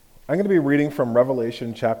I'm going to be reading from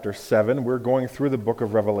Revelation chapter 7. We're going through the book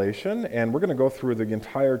of Revelation, and we're going to go through the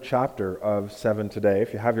entire chapter of 7 today.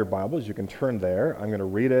 If you have your Bibles, you can turn there. I'm going to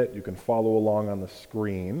read it. You can follow along on the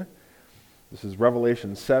screen. This is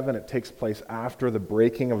Revelation 7. It takes place after the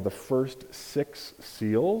breaking of the first 6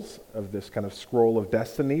 seals of this kind of scroll of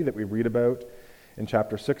destiny that we read about in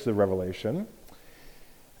chapter 6 of Revelation.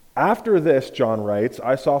 After this, John writes,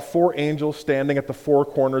 I saw 4 angels standing at the 4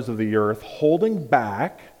 corners of the earth, holding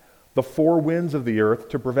back the 4 winds of the earth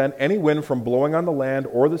to prevent any wind from blowing on the land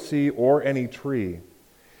or the sea or any tree.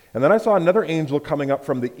 And then I saw another angel coming up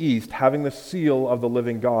from the east, having the seal of the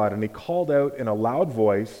living God, and he called out in a loud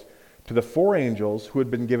voice to the 4 angels who had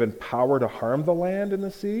been given power to harm the land and the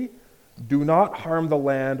sea, do not harm the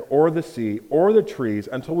land or the sea or the trees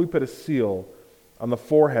until we put a seal on the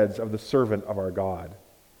foreheads of the servant of our God.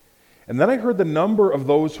 And then I heard the number of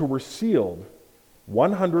those who were sealed,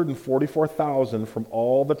 144,000 from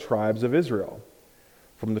all the tribes of Israel.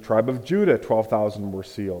 From the tribe of Judah, 12,000 were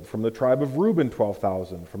sealed. From the tribe of Reuben,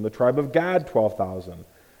 12,000. From the tribe of Gad, 12,000.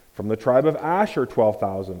 From the tribe of Asher,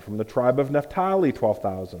 12,000. From the tribe of Naphtali,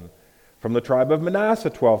 12,000. From the tribe of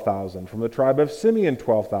Manasseh, 12,000. From the tribe of Simeon,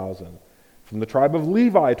 12,000. From the tribe of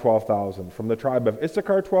Levi, 12,000. From the tribe of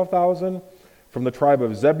Issachar, 12,000. From the tribe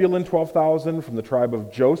of Zebulun, 12,000. From the tribe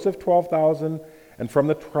of Joseph, 12,000. And from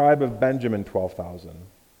the tribe of Benjamin, 12,000.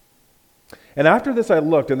 And after this I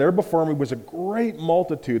looked, and there before me was a great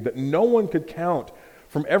multitude that no one could count,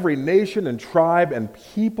 from every nation and tribe and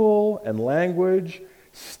people and language,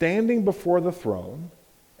 standing before the throne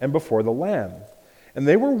and before the Lamb. And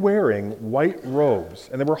they were wearing white robes,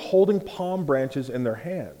 and they were holding palm branches in their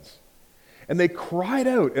hands. And they cried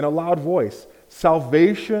out in a loud voice,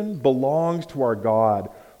 Salvation belongs to our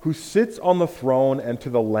God, who sits on the throne, and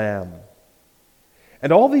to the Lamb.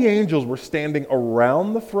 And all the angels were standing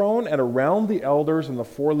around the throne and around the elders and the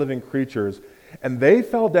 4 living creatures, and they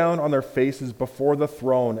fell down on their faces before the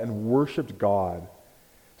throne and worshipped God,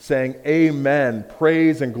 saying, Amen,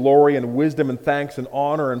 praise and glory and wisdom and thanks and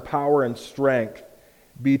honor and power and strength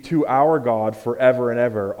be to our God forever and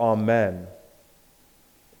ever. Amen.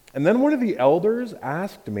 And then one of the elders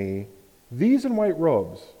asked me, These in white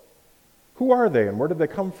robes, who are they and where did they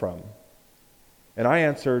come from? And I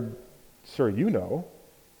answered, Sir, you know.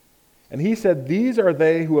 And he said, These are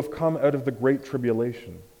they who have come out of the great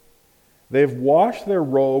tribulation. They have washed their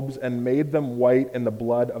robes and made them white in the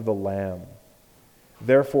blood of the Lamb.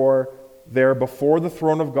 Therefore, they are before the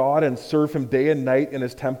throne of God and serve him day and night in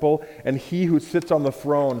his temple, and he who sits on the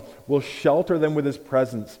throne will shelter them with his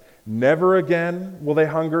presence. Never again will they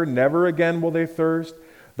hunger, never again will they thirst.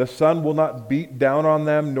 The sun will not beat down on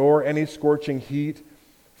them, nor any scorching heat.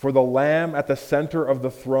 For the Lamb at the center of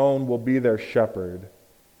the throne will be their shepherd,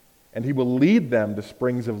 and he will lead them to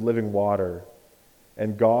springs of living water,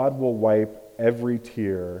 and God will wipe every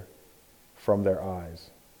tear from their eyes.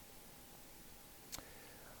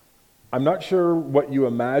 I'm not sure what you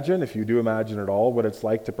imagine, if you do imagine at all, what it's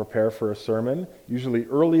like to prepare for a sermon. Usually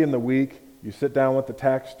early in the week, you sit down with the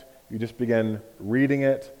text, you just begin reading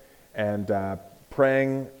it and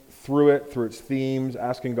praying through it, through its themes,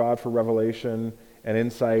 asking God for revelation and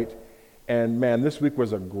insight. And man, this week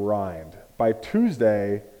was a grind. By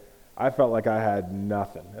Tuesday, I felt like I had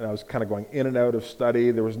nothing. And I was kind of going in and out of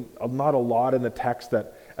study. There was not a lot in the text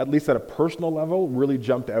that, at least at a personal level, really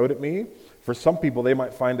jumped out at me. For some people, they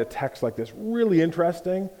might find a text like this really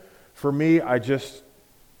interesting. For me, it just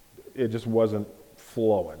wasn't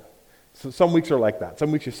flowing. So some weeks are like that.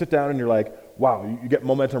 Some weeks you sit down and you're like, wow, you get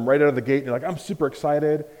momentum right out of the gate and you're like, I'm super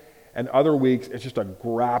excited. And other weeks, it's just a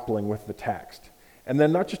grappling with the text. And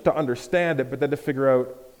then not just to understand it, but then to figure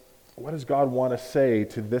out, what does God want to say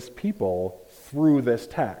to this people through this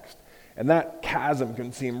text? And that chasm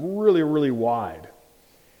can seem really, really wide.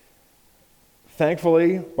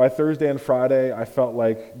 Thankfully, by Thursday and Friday, I felt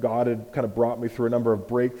like God had kind of brought me through a number of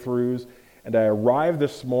breakthroughs, and I arrived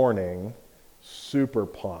this morning super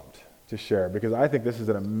pumped to share, because I think this is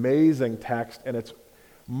an amazing text, and it's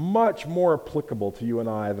much more applicable to you and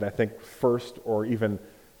I than I think first or even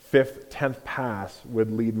 5th, 10th pass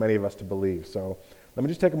would lead many of us to believe. So let me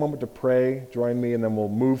just take a moment to pray, join me, and then we'll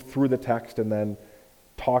move through the text and then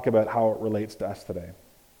talk about how it relates to us today.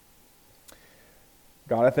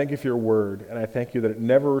 God, I thank you for your word, and I thank you that it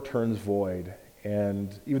never returns void.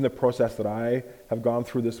 And even the process that I have gone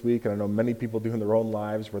through this week, and I know many people do in their own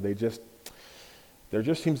lives, where there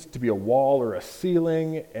just seems to be a wall or a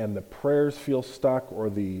ceiling, and the prayers feel stuck, or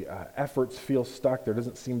the efforts feel stuck. There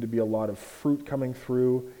doesn't seem to be a lot of fruit coming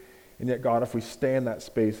through. And yet, God, if we stay in that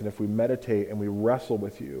space, and if we meditate and we wrestle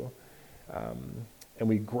with you, and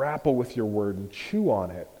we grapple with your word and chew on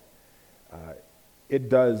it, it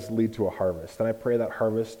does lead to a harvest. And I pray that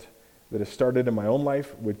harvest that has started in my own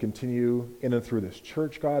life would continue in and through this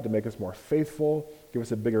church, God, to make us more faithful, give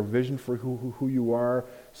us a bigger vision for who you are,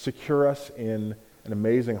 secure us in an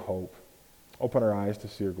amazing hope. Open our eyes to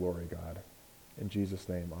see your glory, God. In Jesus'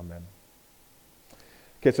 name, amen.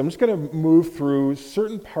 Okay, so I'm just going to move through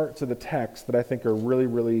certain parts of the text that I think are really,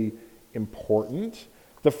 really important.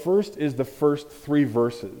 The first is the first 3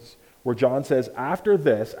 verses, where John says, after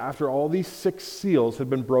this, after all these 6 seals had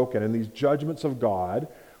been broken and these judgments of God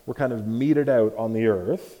were kind of meted out on the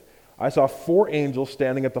earth, I saw 4 angels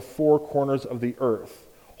standing at the 4 corners of the earth,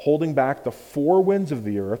 holding back the 4 winds of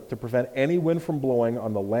the earth to prevent any wind from blowing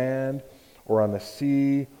on the land or on the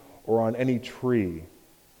sea or on any tree.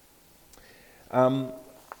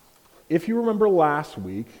 If you remember last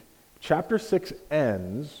week, chapter 6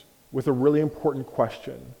 ends with a really important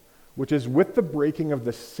question, which is, with the breaking of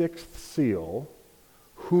the 6th seal,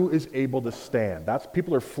 who is able to stand? That's,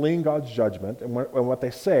 people are fleeing God's judgment, and what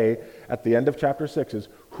they say at the end of chapter 6 is,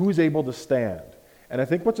 who's able to stand? And I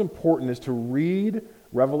think what's important is to read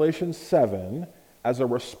Revelation 7 as a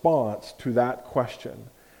response to that question.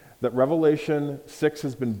 That Revelation 6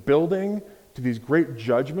 has been building to these great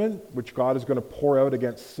judgment, which God is going to pour out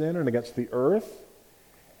against sin and against the earth.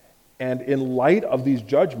 And in light of these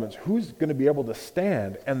judgments, who's going to be able to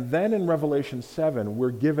stand? And then in Revelation 7,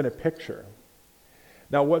 we're given a picture.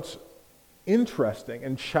 Now, what's interesting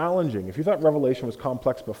and challenging, if you thought Revelation was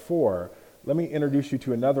complex before, let me introduce you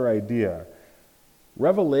to another idea.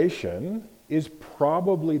 Revelation is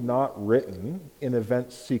probably not written in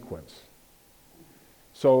event sequence.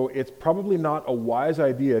 So it's probably not a wise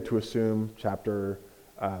idea to assume chapter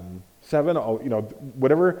 7,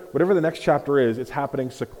 whatever the next chapter is, it's happening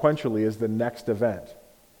sequentially as the next event.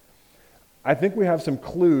 I think we have some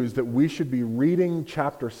clues that we should be reading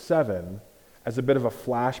chapter 7 as a bit of a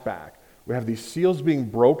flashback. We have these seals being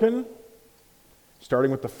broken,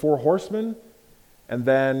 starting with the 4 horsemen, and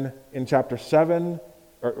then in chapter 7,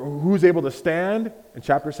 who's able to stand? And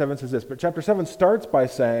chapter 7 says this. But chapter 7 starts by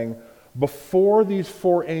saying, before these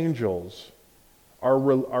 4 angels are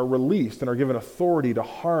released and are given authority to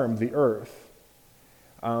harm the earth,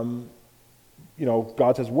 God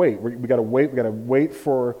says, wait. We got to wait. We got to wait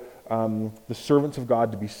for the servants of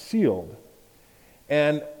God to be sealed.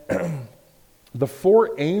 And the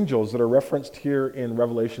 4 angels that are referenced here in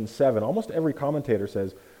Revelation 7, almost every commentator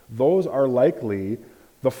says those are likely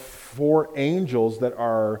the 4 angels that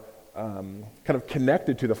are kind of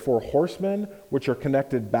connected to the 4 horsemen, which are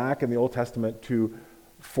connected back in the Old Testament to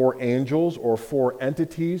 4 angels or 4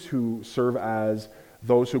 entities who serve as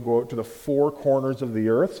those who go out to the 4 corners of the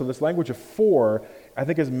earth. So this language of 4, I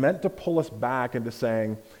think, is meant to pull us back into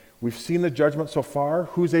saying, we've seen the judgment so far.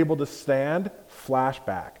 Who's able to stand?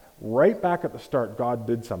 Flashback. Right back at the start, God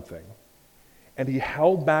did something. And he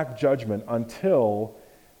held back judgment until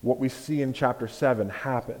what we see in chapter 7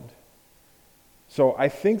 happened. So I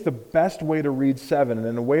think the best way to read 7, and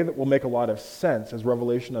in a way that will make a lot of sense as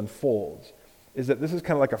Revelation unfolds, is that this is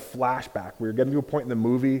kind of like a flashback where you're getting to a point in the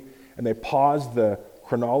movie and they pause the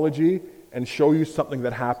chronology and show you something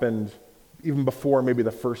that happened even before maybe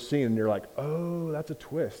the first scene, and you're like, oh, that's a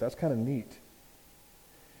twist. That's kind of neat.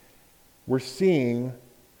 We're seeing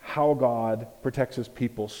how God protects his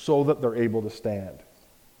people so that they're able to stand.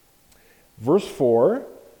 Verse 4,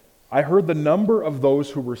 I heard the number of those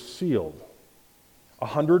who were sealed,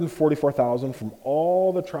 144,000 from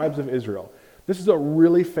all the tribes of Israel. This is a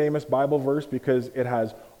really famous Bible verse because it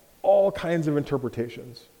has all kinds of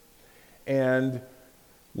interpretations. And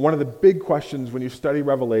one of the big questions when you study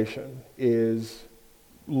Revelation is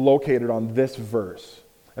located on this verse.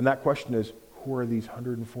 And that question is, who are these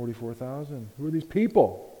 144,000? Who are these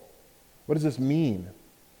people? What does this mean?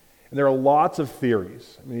 And there are lots of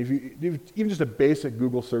theories. I mean, even just a basic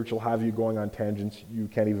Google search will have you going on tangents you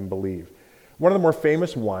can't even believe. One of the more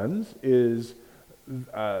famous ones is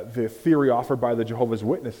the theory offered by the Jehovah's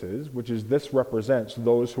Witnesses, which is this represents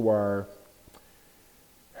those who are,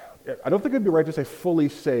 I don't think it'd be right to say fully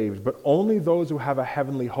saved, but only those who have a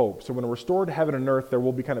heavenly hope. So when we're restored to heaven and earth, there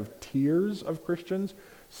will be kind of tiers of Christians.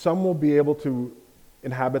 Some will be able to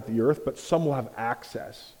inhabit the earth, but some will have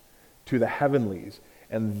access to the heavenlies.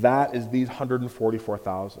 And that is these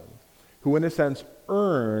 144,000, who in a sense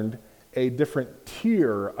earned a different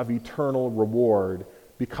tier of eternal reward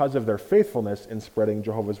because of their faithfulness in spreading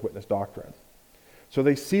Jehovah's Witness doctrine. So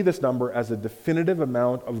they see this number as a definitive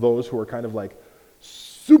amount of those who are kind of like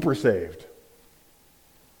super saved.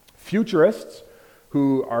 Futurists,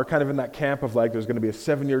 who are kind of in that camp of like there's going to be a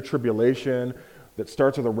 7-year tribulation that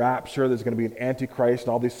starts with a rapture, there's going to be an antichrist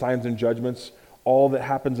and all these signs and judgments, all that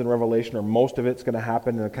happens in Revelation, or most of it's going to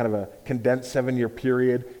happen in a kind of a condensed 7-year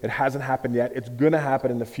period. It hasn't happened yet. It's going to happen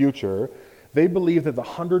in the future. They believe that the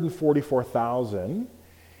 144,000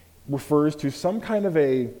 refers to some kind of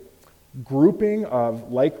a grouping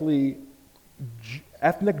of likely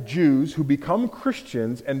ethnic Jews who become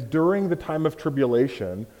Christians and during the time of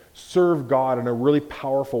tribulation serve God in a really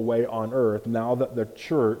powerful way on earth now that the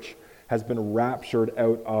church has been raptured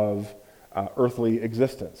out of earthly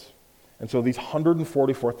existence. And so these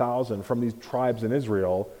 144,000 from these tribes in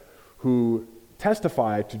Israel who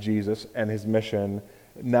testify to Jesus and his mission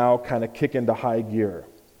now kind of kick into high gear.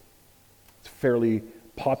 It's fairly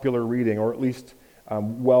popular reading, or at least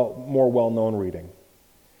more well-known reading.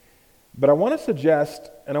 But I want to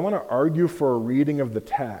suggest, and I want to argue for a reading of the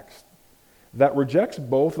text that rejects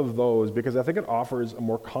both of those because I think it offers a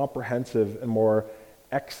more comprehensive and more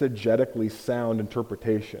exegetically sound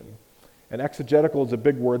interpretation. And exegetical is a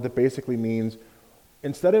big word that basically means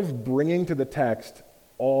instead of bringing to the text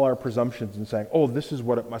all our presumptions and saying, oh, this is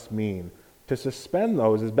what it must mean, to suspend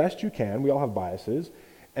those as best you can, we all have biases,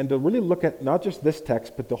 and to really look at not just this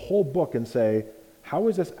text, but the whole book and say, how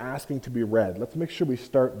is this asking to be read? Let's make sure we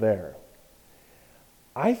start there.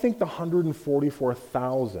 I think the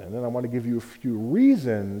 144,000, and I want to give you a few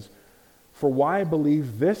reasons for why I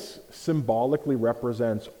believe this symbolically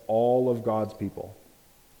represents all of God's people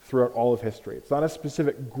throughout all of history. It's not a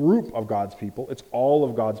specific group of God's people, it's all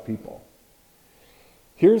of God's people.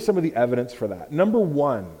 Here's some of the evidence for that. Number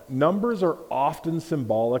one, numbers are often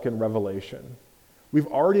symbolic in Revelation. We've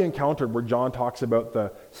already encountered where John talks about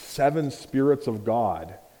the 7 spirits of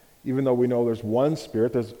God. Even though we know there's one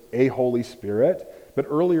spirit, there's a Holy Spirit. But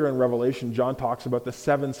earlier in Revelation, John talks about the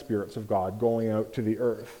 7 spirits of God going out to the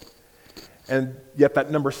earth. And yet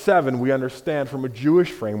that number 7, we understand from a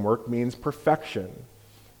Jewish framework, means perfection.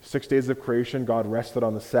 6 days of creation, God rested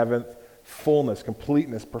on the 7th, fullness,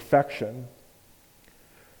 completeness, perfection.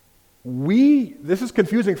 This is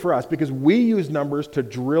confusing for us because we use numbers to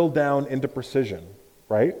drill down into precision,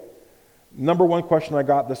 right? Number one question I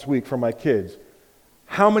got this week from my kids,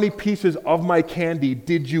 how many pieces of my candy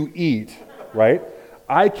did you eat, right?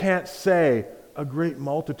 I can't say a great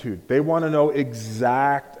multitude. They want to know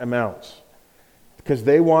exact amounts because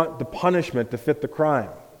they want the punishment to fit the crime.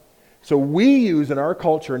 So we use in our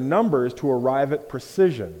culture numbers to arrive at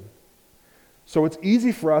precision. So it's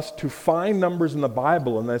easy for us to find numbers in the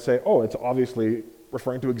Bible and then say, oh, it's obviously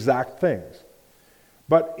referring to exact things.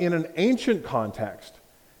 But in an ancient context,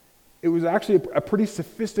 it was actually a pretty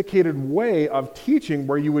sophisticated way of teaching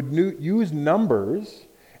where you would use numbers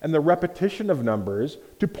and the repetition of numbers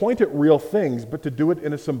to point at real things, but to do it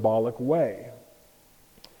in a symbolic way.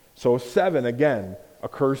 So 7, again,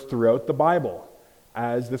 occurs throughout the Bible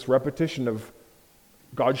as this repetition of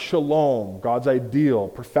God's shalom, God's ideal,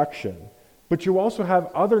 perfection. But you also have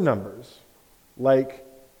other numbers, like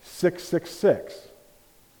 666,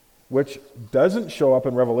 which doesn't show up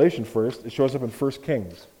in Revelation first, it shows up in 1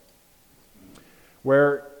 Kings,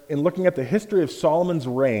 where in looking at the history of Solomon's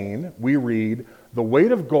reign, we read, the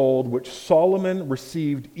weight of gold which Solomon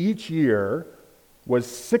received each year was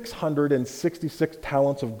 666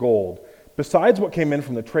 talents of gold, besides what came in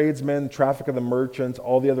from the tradesmen, traffic of the merchants,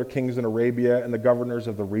 all the other kings in Arabia, and the governors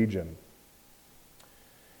of the region.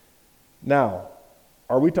 Now,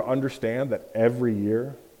 are we to understand that every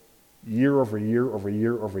year, year over year over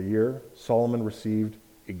year over year, Solomon received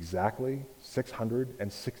exactly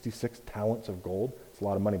 666 talents of gold? It's a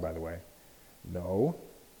lot of money, by the way. No.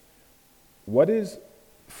 What is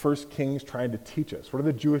 1 Kings trying to teach us? What are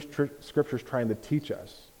the Jewish scriptures trying to teach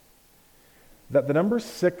us? That the number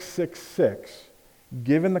 666,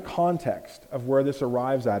 given the context of where this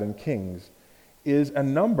arrives at in Kings, is a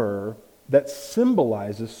number that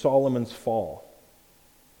symbolizes Solomon's fall.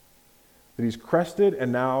 That he's crested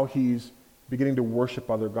and now he's beginning to worship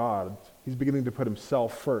other gods. He's beginning to put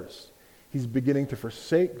himself first. He's beginning to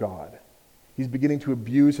forsake God. He's beginning to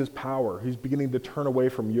abuse his power. He's beginning to turn away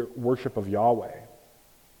from worship of Yahweh.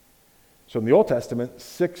 So in the Old Testament,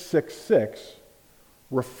 666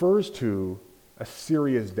 refers to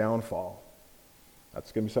Assyria's downfall.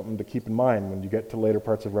 That's going to be something to keep in mind when you get to later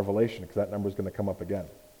parts of Revelation, because that number is going to come up again.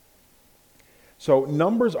 So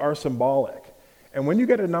numbers are symbolic. And when you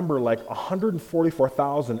get a number like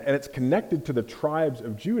 144,000 and it's connected to the tribes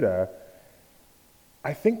of Judah,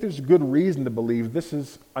 I think there's good reason to believe this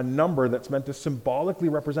is a number that's meant to symbolically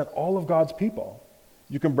represent all of God's people.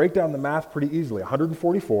 You can break down the math pretty easily.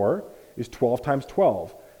 144 is 12 times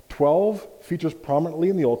 12. 12 features prominently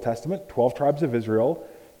in the Old Testament, 12 tribes of Israel,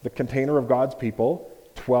 the container of God's people.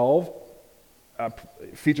 12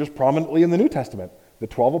 features prominently in the New Testament, the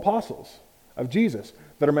 12 apostles. of Jesus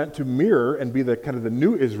that are meant to mirror and be the kind of the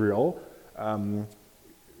new Israel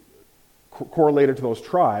correlated to those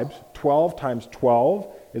tribes. 12 times 12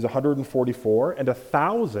 is 144, and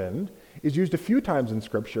 1,000 is used a few times in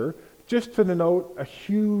Scripture just to denote a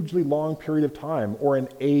hugely long period of time or an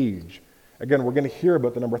age. Again, we're going to hear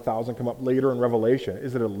about the number 1,000 come up later in Revelation.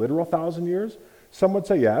 Is it a literal 1,000 years? Some would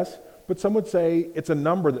say yes, but some would say it's a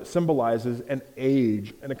number that symbolizes an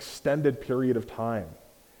age, an extended period of time.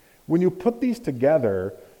 When you put these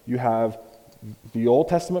together, you have the Old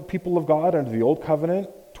Testament people of God under the Old Covenant,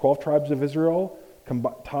 12 tribes of Israel,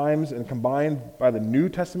 times and combined by the New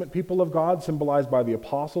Testament people of God, symbolized by the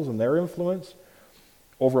apostles and their influence,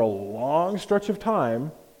 over a long stretch of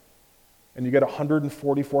time, and you get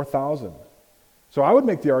 144,000. So I would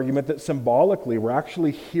make the argument that symbolically we're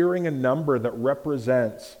actually hearing a number that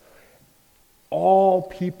represents all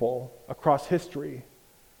people across history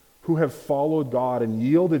who have followed God and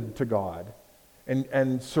yielded to God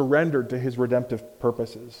and surrendered to his redemptive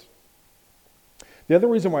purposes. The other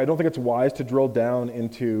reason why I don't think it's wise to drill down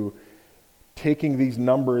into taking these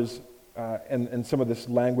numbers and some of this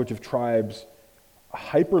language of tribes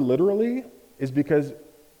hyper literally is because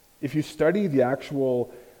if you study the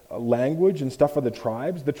actual language and stuff of the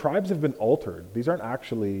tribes have been altered. These aren't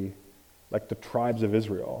actually like the tribes of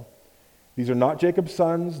Israel. These are not Jacob's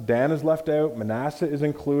sons. Dan is left out. Manasseh is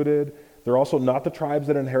included. They're also not the tribes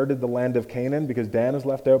that inherited the land of Canaan because Dan is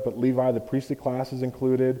left out, but Levi, the priestly class, is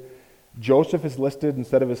included. Joseph is listed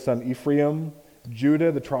instead of his son Ephraim.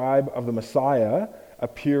 Judah, the tribe of the Messiah,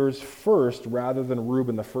 appears first rather than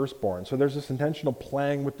Reuben, the firstborn. So there's this intentional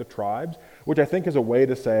playing with the tribes, which I think is a way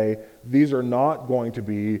to say these are not going to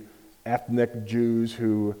be ethnic Jews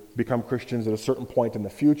who become Christians at a certain point in the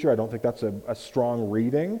future. I don't think that's a strong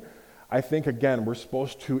reading. I think, again, we're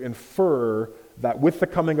supposed to infer that with the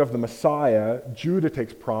coming of the Messiah, Judah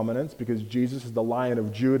takes prominence because Jesus is the Lion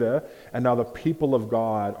of Judah, and now the people of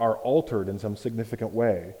God are altered in some significant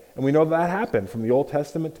way. And we know that happened from the Old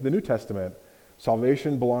Testament to the New Testament.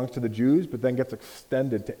 Salvation belongs to the Jews, but then gets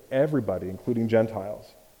extended to everybody, including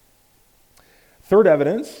Gentiles. Third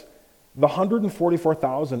evidence, the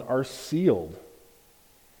 144,000 are sealed.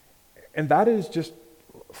 And that is just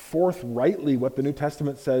forthrightly what the New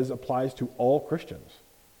Testament says applies to all Christians.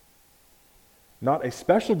 Not a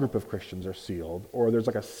special group of Christians are sealed, or there's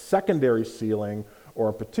like a secondary sealing, or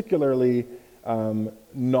a particularly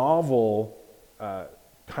novel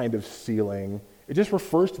kind of sealing. It just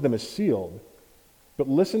refers to them as sealed. But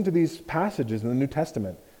listen to these passages in the New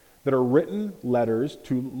Testament that are written letters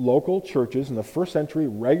to local churches in the first century,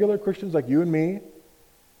 regular Christians like you and me.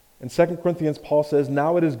 In 2 Corinthians, Paul says,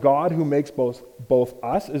 "Now it is God who makes both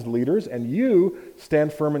us as leaders and you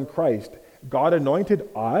stand firm in Christ. God anointed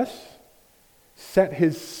us, set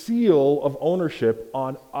his seal of ownership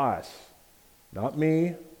on us." Not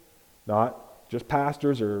me, not just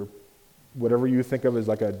pastors or whatever you think of as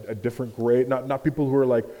like a different grade, not people who are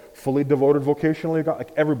like fully devoted vocationally to God,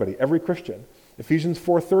 like everybody, every Christian. Ephesians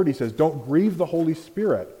 4:30 says, "Don't grieve the Holy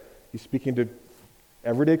Spirit." He's speaking to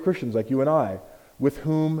everyday Christians like you and I, "with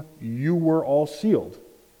whom you were all sealed."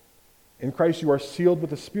 In Christ you are sealed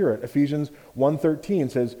with the Spirit. Ephesians 1:13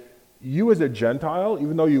 says, "You as a Gentile,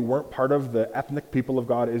 even though you weren't part of the ethnic people of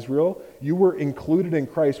God, Israel, you were included in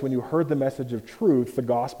Christ when you heard the message of truth, the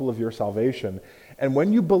gospel of your salvation. And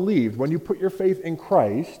when you believed, when you put your faith in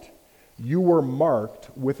Christ, you were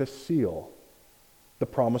marked with a seal, the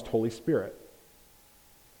promised Holy Spirit."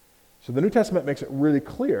 So the New Testament makes it really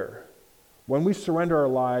clear. When we surrender our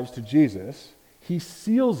lives to Jesus, he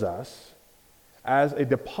seals us as a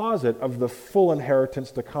deposit of the full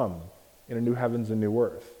inheritance to come in a new heavens and new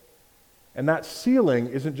earth. And that sealing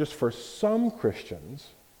isn't just for some Christians,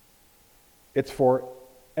 it's for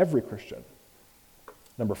every Christian.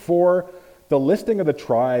 Number 4, the listing of the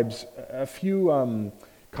tribes. A few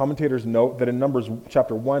commentators note that in Numbers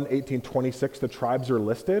chapter 1, 18, 26, the tribes are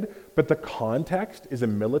listed, but the context is a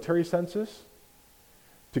military census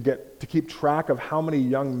to keep track of how many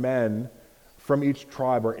young men from each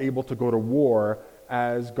tribe are able to go to war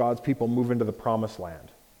as God's people move into the promised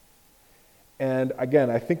land. And again,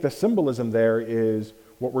 I think the symbolism there is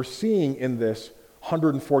what we're seeing in this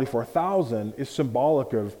 144,000 is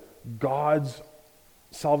symbolic of God's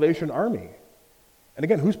salvation army. And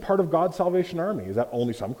again, who's part of God's salvation army? Is that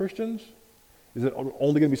only some Christians? Is it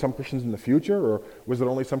only going to be some Christians in the future, or was it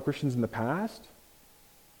only some Christians in the past?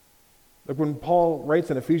 Like when Paul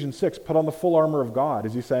writes in Ephesians 6, "Put on the full armor of God,"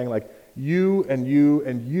 is he saying like, you and you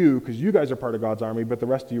and you, because you guys are part of God's army, but the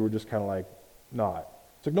rest of you were just kind of like not?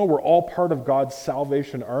 It's like, no, we're all part of God's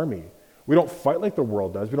salvation army. We don't fight like the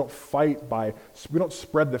world does. We don't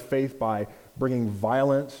spread the faith by bringing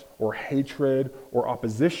violence or hatred or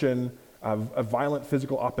opposition, a violent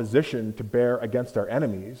physical opposition to bear against our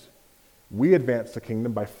enemies. We advance the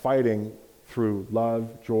kingdom by fighting through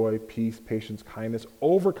love, joy, peace, patience, kindness,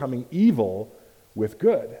 overcoming evil with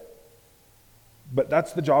good. But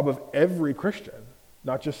that's the job of every Christian,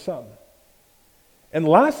 not just some. And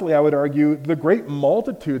lastly, I would argue the great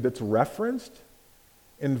multitude that's referenced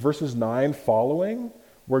in verses 9 following,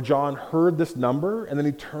 where John heard this number and then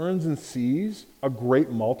he turns and sees a great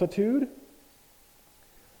multitude,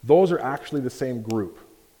 those are actually the same group.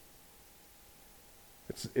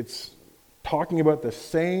 It's talking about the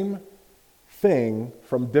same thing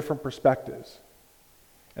from different perspectives.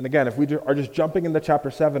 And again, if we are just jumping into chapter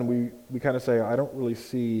 7, we kind of say, I don't really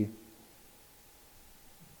see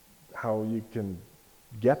how you can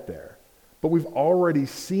get there. But we've already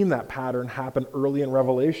seen that pattern happen early in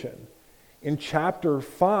Revelation. In chapter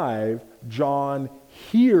 5, John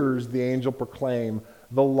hears the angel proclaim,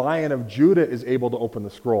 the Lion of Judah is able to open the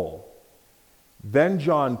scroll. Then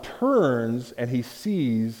John turns and he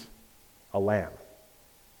sees a lamb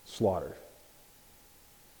slaughtered.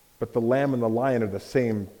 But the lamb and the lion are the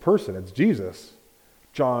same person. It's Jesus.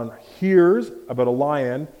 John hears about a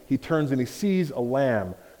lion. He turns and he sees a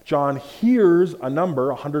lamb. John hears a number,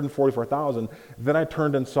 144,000. Then I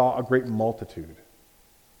turned and saw a great multitude.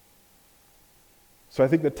 So I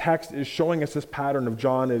think the text is showing us this pattern of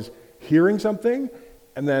John is hearing something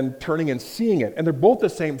and then turning and seeing it. And they're both the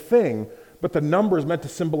same thing, but the number is meant to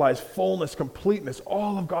symbolize fullness, completeness,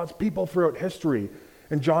 all of God's people throughout history.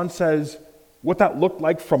 And John says, what that looked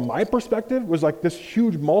like from my perspective was like this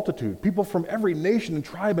huge multitude, people from every nation and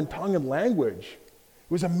tribe and tongue and language.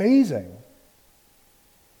 It was amazing.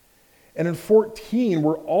 And in 14,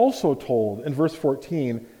 we're also told, in verse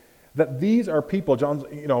 14, that these are people. John's,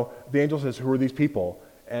 the angel says, who are these people?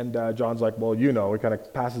 And John's like, well, he kind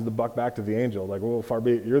of passes the buck back to the angel. Like, well, far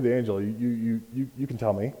be it, you're the angel. You can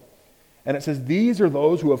tell me. And it says, these are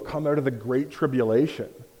those who have come out of the great tribulation.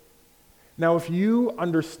 Now, if you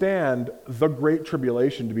understand the Great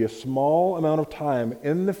Tribulation to be a small amount of time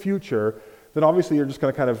in the future, then obviously you're just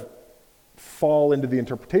going to kind of fall into the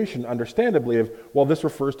interpretation, understandably, of, well, this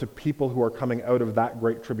refers to people who are coming out of that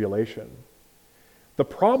Great Tribulation. The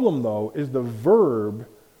problem, though, is the verb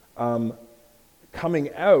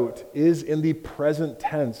coming out is in the present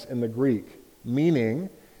tense in the Greek, meaning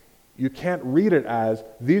you can't read it as,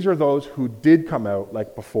 these are those who did come out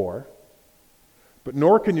like before, but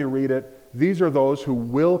nor can you read it, these are those who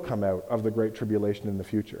will come out of the Great Tribulation in the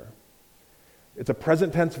future. It's a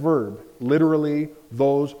present tense verb, literally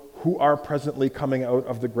those who are presently coming out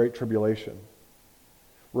of the Great Tribulation.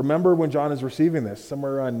 Remember when John is receiving this,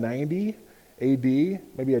 somewhere around 90 AD,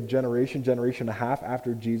 maybe a generation and a half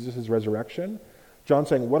after Jesus' resurrection, John's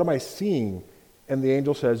saying, what am I seeing? And the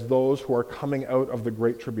angel says, those who are coming out of the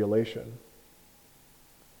Great Tribulation.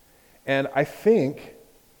 And I think,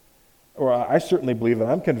 or I certainly believe,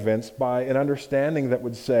 and I'm convinced by an understanding that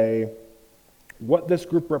would say what this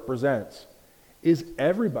group represents is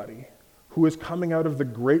everybody who is coming out of the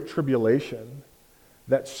Great Tribulation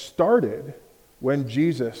that started when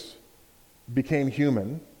Jesus became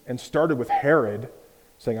human and started with Herod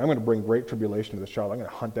saying, I'm going to bring great tribulation to this child. I'm going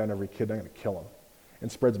to hunt down every kid. I'm going to kill him.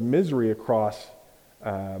 And spreads misery across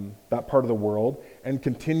that part of the world and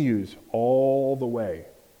continues all the way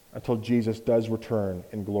until Jesus does return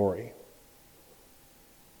in glory.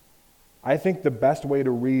 I think the best way to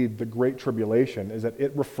read the Great Tribulation is that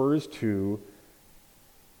it refers to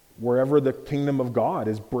wherever the kingdom of God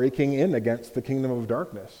is breaking in against the kingdom of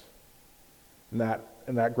darkness. And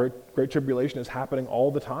that great tribulation is happening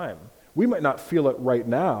all the time. We might not feel it right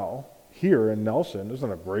now here in Nelson. There's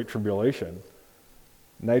not a great tribulation.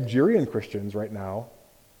 Nigerian Christians right now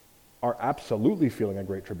are absolutely feeling a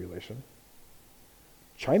great tribulation.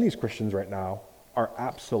 Chinese Christians right now are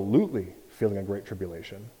absolutely feeling a great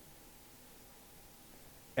tribulation.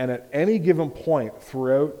 And at any given point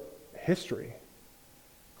throughout history,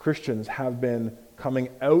 Christians have been coming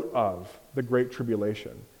out of the Great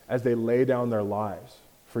Tribulation as they lay down their lives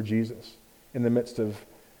for Jesus in the midst of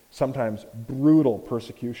sometimes brutal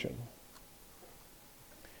persecution.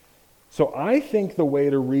 So I think the way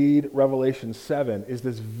to read Revelation 7 is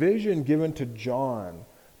this vision given to John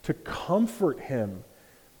to comfort him,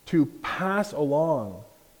 to pass along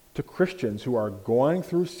to Christians who are going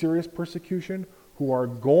through serious persecution, who are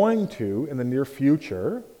going to in the near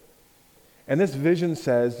future. And this vision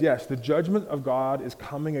says, yes, the judgment of God is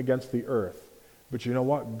coming against the earth, but you know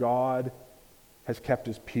what? God has kept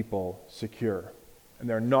his people secure, and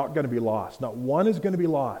they're not going to be lost. Not one is going to be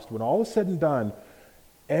lost. When all is said and done,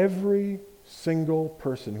 every single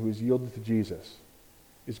person who is yielded to Jesus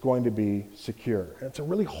is going to be secure. And it's a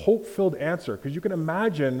really hope-filled answer, because you can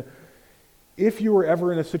imagine if you were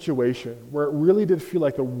ever in a situation where it really did feel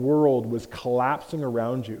like the world was collapsing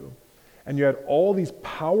around you, and you had all these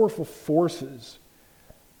powerful forces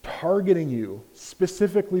targeting you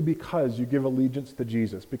specifically because you give allegiance to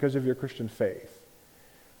Jesus, because of your Christian faith.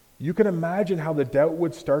 You can imagine how the doubt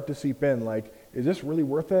would start to seep in, like, is this really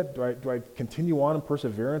worth it? Do I continue on in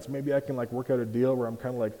perseverance? Maybe I can work out a deal where I'm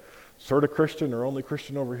kind of sort of Christian or only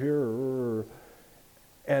Christian over here.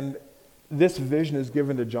 And this vision is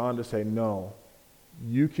given to John to say, no,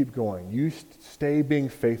 you keep going. You stay being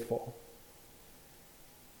faithful.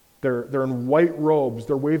 They're in white robes.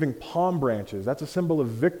 They're waving palm branches. That's a symbol of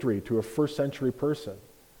victory to a first century person.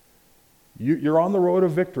 You're on the road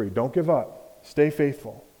of victory. Don't give up. Stay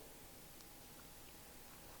faithful.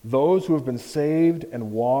 Those who have been saved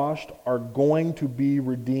and washed are going to be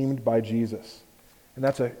redeemed by Jesus. And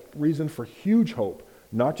that's a reason for huge hope,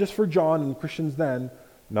 not just for John and Christians then,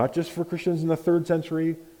 not just for Christians in the 3rd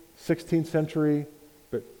century, 16th century,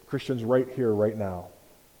 but Christians right here, right now.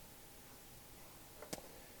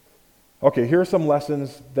 Okay, here are some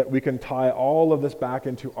lessons that we can tie all of this back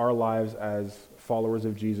into our lives as followers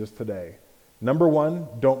of Jesus today. Number 1,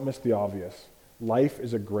 don't miss the obvious. Life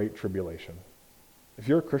is a great tribulation. If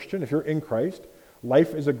you're a Christian, if you're in Christ,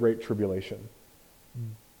 life is a great tribulation.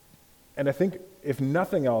 And I think, if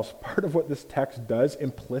nothing else, part of what this text does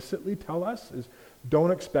implicitly tell us is don't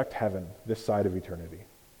expect heaven this side of eternity.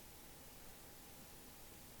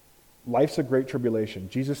 Life's a great tribulation.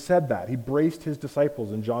 Jesus said that. He braced his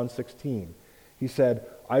disciples in John 16. He said,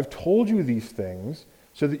 I've told you these things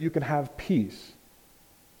so that you can have peace.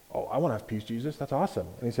 Oh, I want to have peace, Jesus. That's awesome.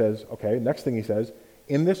 And he says, okay, next thing he says,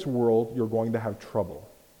 in this world you're going to have trouble.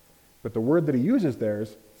 But the word that he uses there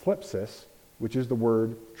is thlipsis, which is the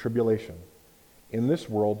word tribulation. In this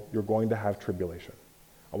world you're going to have tribulation.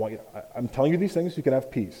 I'm telling you these things so you can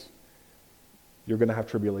have peace. You're going to have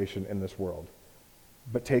tribulation in this world.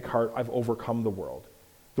 But take heart, I've overcome the world.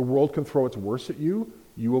 The world can throw its worst at you.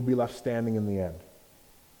 You will be left standing in the end.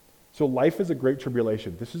 So life is a great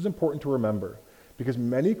tribulation. This is important to remember, because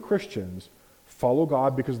many Christians follow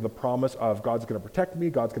God because of the promise of God's going to protect me,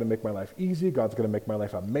 God's going to make my life easy, God's going to make my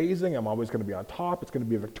life amazing, I'm always going to be on top, it's going to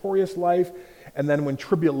be a victorious life. And then when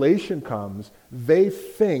tribulation comes, they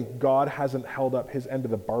think God hasn't held up his end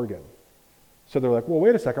of the bargain. So they're like, well,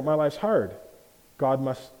 wait a second, my life's hard. God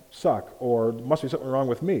must suck, or there must be something wrong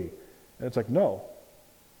with me. And it's like, no.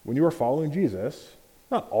 When you are following Jesus,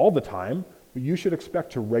 not all the time, but you should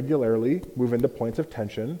expect to regularly move into points of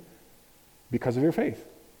tension because of your faith.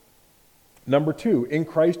 Number 2, in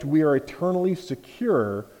Christ we are eternally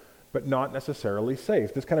secure, but not necessarily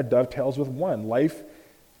safe. This kind of dovetails with 1. Life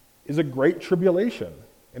is a great tribulation.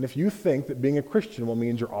 And if you think that being a Christian will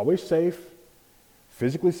mean you're always safe,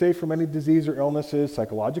 physically safe from any disease or illnesses,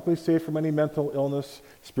 psychologically safe from any mental illness,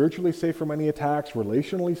 spiritually safe from any attacks,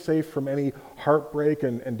 relationally safe from any heartbreak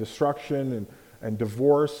and destruction and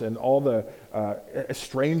divorce and all the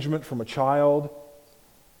estrangement from a child,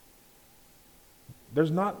 there's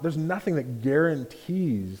nothing that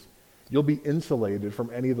guarantees you'll be insulated from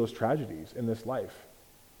any of those tragedies in this life.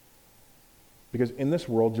 Because in this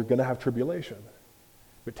world, you're going to have tribulation.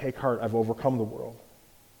 But take heart, I've overcome the world.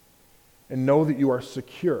 And know that you are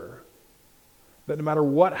secure. That no matter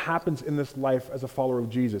what happens in this life as a follower of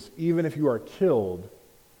Jesus, even if you are killed,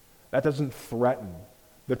 that doesn't threaten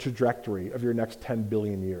the trajectory of your next 10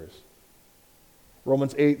 billion years.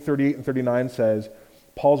 Romans 8:38 and 39 says,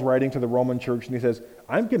 Paul's writing to the Roman church, and he says,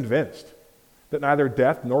 I'm convinced that neither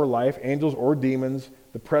death nor life, angels or demons,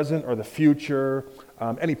 the present or the future,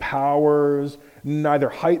 any powers, neither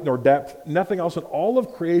height nor depth, nothing else in all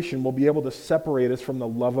of creation will be able to separate us from the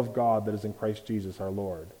love of God that is in Christ Jesus our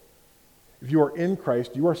Lord. If you are in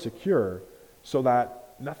Christ, you are secure, so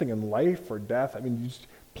that nothing in life or death, you just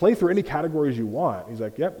play through any categories you want. He's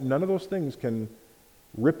like, yep, none of those things can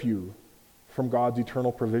rip you from God's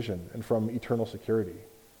eternal provision and from eternal security.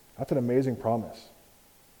 That's an amazing promise.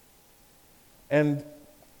 And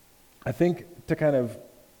I think to kind of,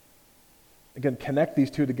 again, connect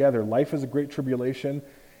these two together, life is a great tribulation,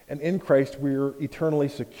 and in Christ we're eternally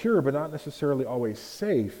secure, but not necessarily always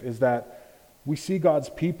safe, is that we see God's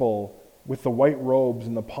people with the white robes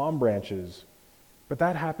and the palm branches, but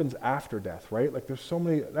that happens after death, right? There's so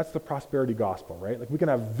many, that's the prosperity gospel, right? We can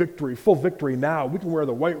have victory, full victory now. We can wear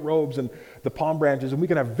the white robes and the palm branches, and we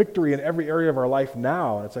can have victory in every area of our life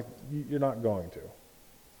now. And it's like, you're not going to.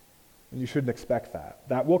 And you shouldn't expect that.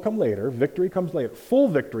 That will come later. Victory comes later. Full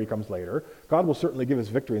victory comes later. God will certainly give us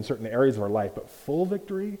victory in certain areas of our life, but full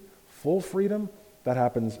victory, full freedom, that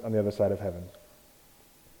happens on the other side of heaven.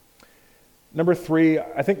 Number three,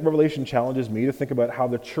 I think Revelation challenges me to think about how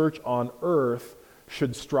the church on earth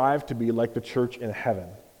should strive to be like the church in heaven.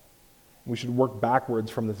 We should work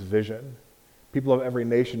backwards from this vision. People of every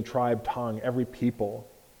nation, tribe, tongue, every people.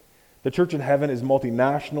 The church in heaven is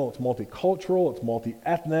multinational, it's multicultural, it's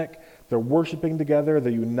multi-ethnic. They're worshiping together,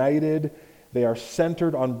 they're united, they are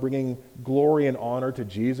centered on bringing glory and honor to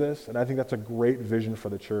Jesus, and I think that's a great vision for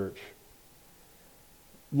the church.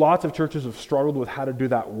 Lots of churches have struggled with how to do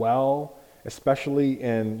that well, especially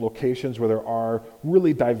in locations where there are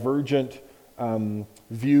really divergent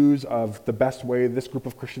views of the best way. This group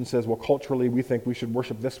of Christians says, well, culturally we think we should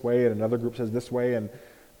worship this way, and another group says this way, and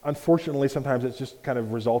unfortunately sometimes it's just kind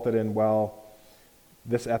of resulted in, well,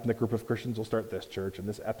 this ethnic group of Christians will start this church, and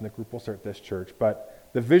this ethnic group will start this church. But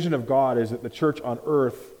the vision of God is that the church on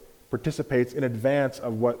earth participates in advance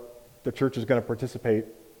of what the church is going to participate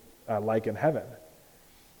like in heaven.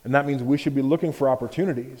 And that means we should be looking for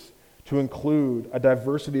opportunities to include a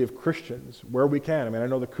diversity of Christians where we can. I mean, I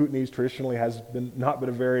know the Kootenays traditionally has not been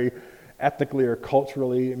a very ethnically or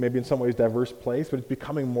culturally, maybe in some ways, diverse place, but it's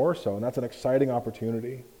becoming more so, and that's an exciting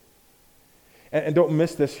opportunity. And don't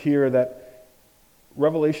miss this here, that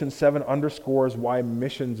Revelation 7 underscores why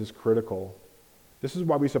missions is critical. This is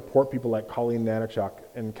why we support people like Colleen Nanichuk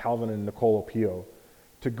and Calvin and Nicole Opio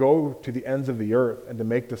to go to the ends of the earth and to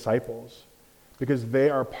make disciples, because they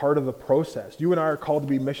are part of the process. You and I are called to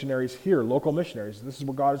be missionaries here, local missionaries. This is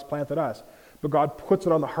where God has planted us. But God puts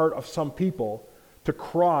it on the heart of some people to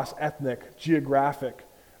cross ethnic, geographic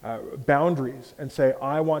boundaries and say,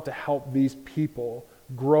 I want to help these people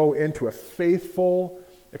grow into a faithful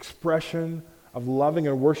expression of loving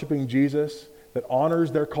and worshiping Jesus that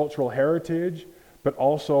honors their cultural heritage, but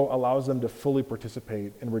also allows them to fully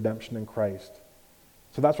participate in redemption in Christ.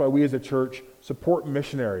 So that's why we as a church support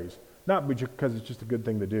missionaries, not because it's just a good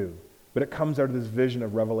thing to do, but it comes out of this vision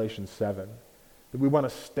of Revelation 7, that we want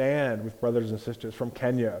to stand with brothers and sisters from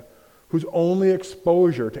Kenya, whose only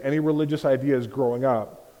exposure to any religious ideas growing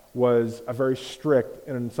up was a very strict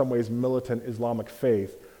and in some ways militant Islamic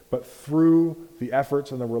faith, but through the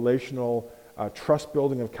efforts and the relational trust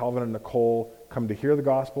building of Calvin and Nicole, come to hear the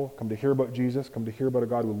gospel, come to hear about Jesus, come to hear about a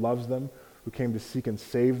God who loves them, who came to seek and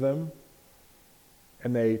save them,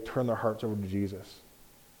 and they turn their hearts over to Jesus.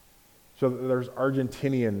 So there's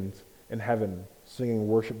Argentinians in heaven singing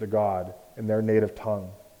worship to God in their native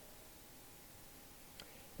tongue.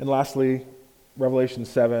 And lastly, Revelation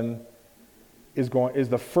 7 is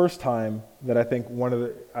the first time that I think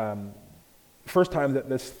first time that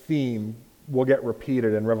this theme will get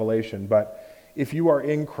repeated in Revelation. But if you are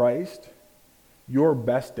in Christ, your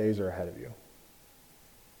best days are ahead of you.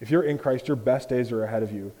 If you're in Christ, your best days are ahead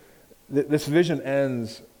of you. This vision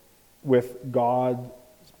ends with God's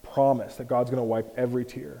promise that God's going to wipe every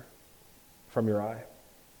tear from your eye.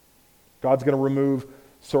 God's going to remove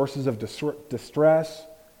sources of distress,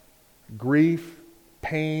 grief,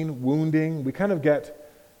 pain, wounding. We kind of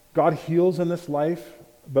get, God heals in this life,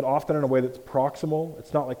 but often in a way that's proximal.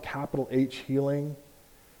 It's not like capital H healing,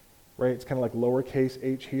 right? It's kind of like lowercase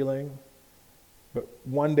h healing. But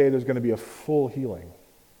one day there's going to be a full healing.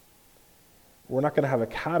 We're not going to have a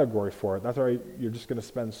category for it. That's why you're just going to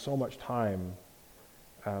spend so much time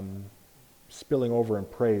spilling over in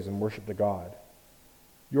praise and worship to God.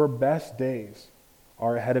 Your best days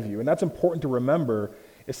are ahead of you. And that's important to remember,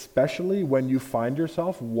 especially when you find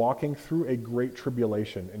yourself walking through a great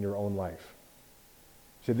tribulation in your own life.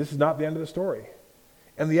 See, this is not the end of the story.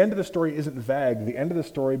 And the end of the story isn't vague. The end of the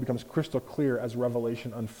story becomes crystal clear as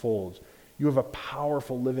Revelation unfolds. You have a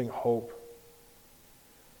powerful living hope.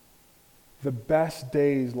 The best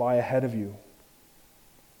days lie ahead of you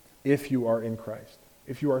if you are in Christ,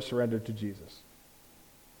 if you are surrendered to Jesus.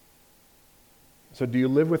 So do you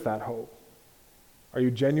live with that hope? Are you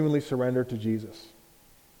genuinely surrendered to Jesus?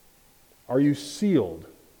 Are you sealed?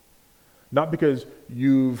 Not because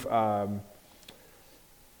you've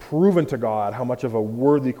proven to God how much of a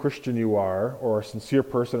worthy Christian you are or a sincere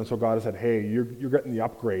person, and so God has said, hey, you're getting the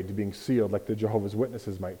upgrade to being sealed like the Jehovah's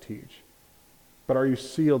Witnesses might teach. But are you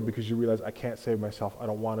sealed because you realize, I can't save myself, I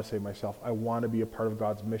don't want to save myself, I want to be a part of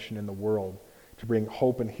God's mission in the world, to bring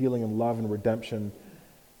hope and healing and love and redemption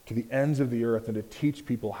to the ends of the earth and to teach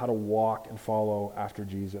people how to walk and follow after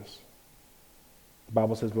Jesus. The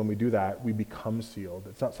Bible says when we do that, we become sealed.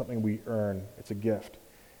 It's not something we earn, it's a gift.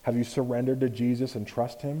 Have you surrendered to Jesus and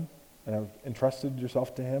trust him and have entrusted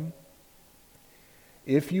yourself to him?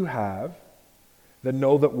 If you have, then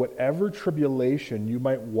know that whatever tribulation you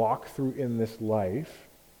might walk through in this life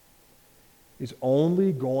is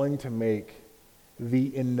only going to make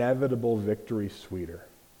the inevitable victory sweeter.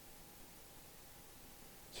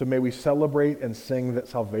 So may we celebrate and sing that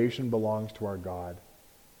salvation belongs to our God.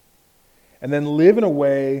 And then live in a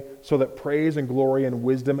way so that praise and glory and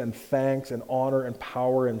wisdom and thanks and honor and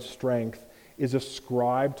power and strength is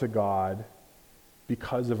ascribed to God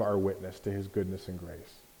because of our witness to his goodness and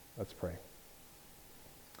grace. Let's pray.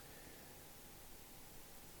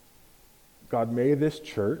 God, may this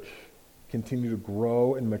church continue to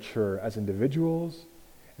grow and mature as individuals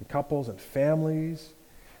and couples and families,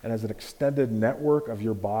 and as an extended network of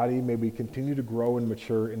your body. May we continue to grow and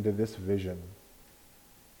mature into this vision.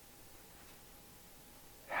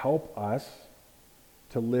 Help us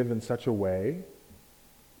to live in such a way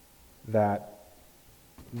that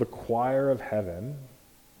the choir of heaven,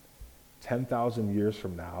 10,000 years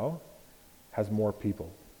from now, has more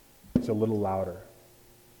people. It's a little louder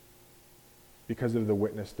because of the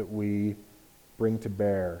witness that we bring to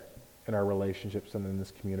bear in our relationships and in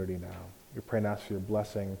this community now. We pray and ask for your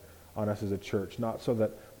blessing on us as a church, not so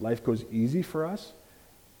that life goes easy for us,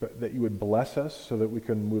 but that you would bless us so that we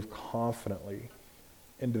can move confidently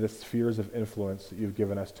into the spheres of influence that you've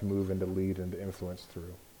given us to move and to lead and to influence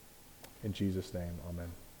through. In Jesus' name,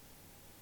 amen.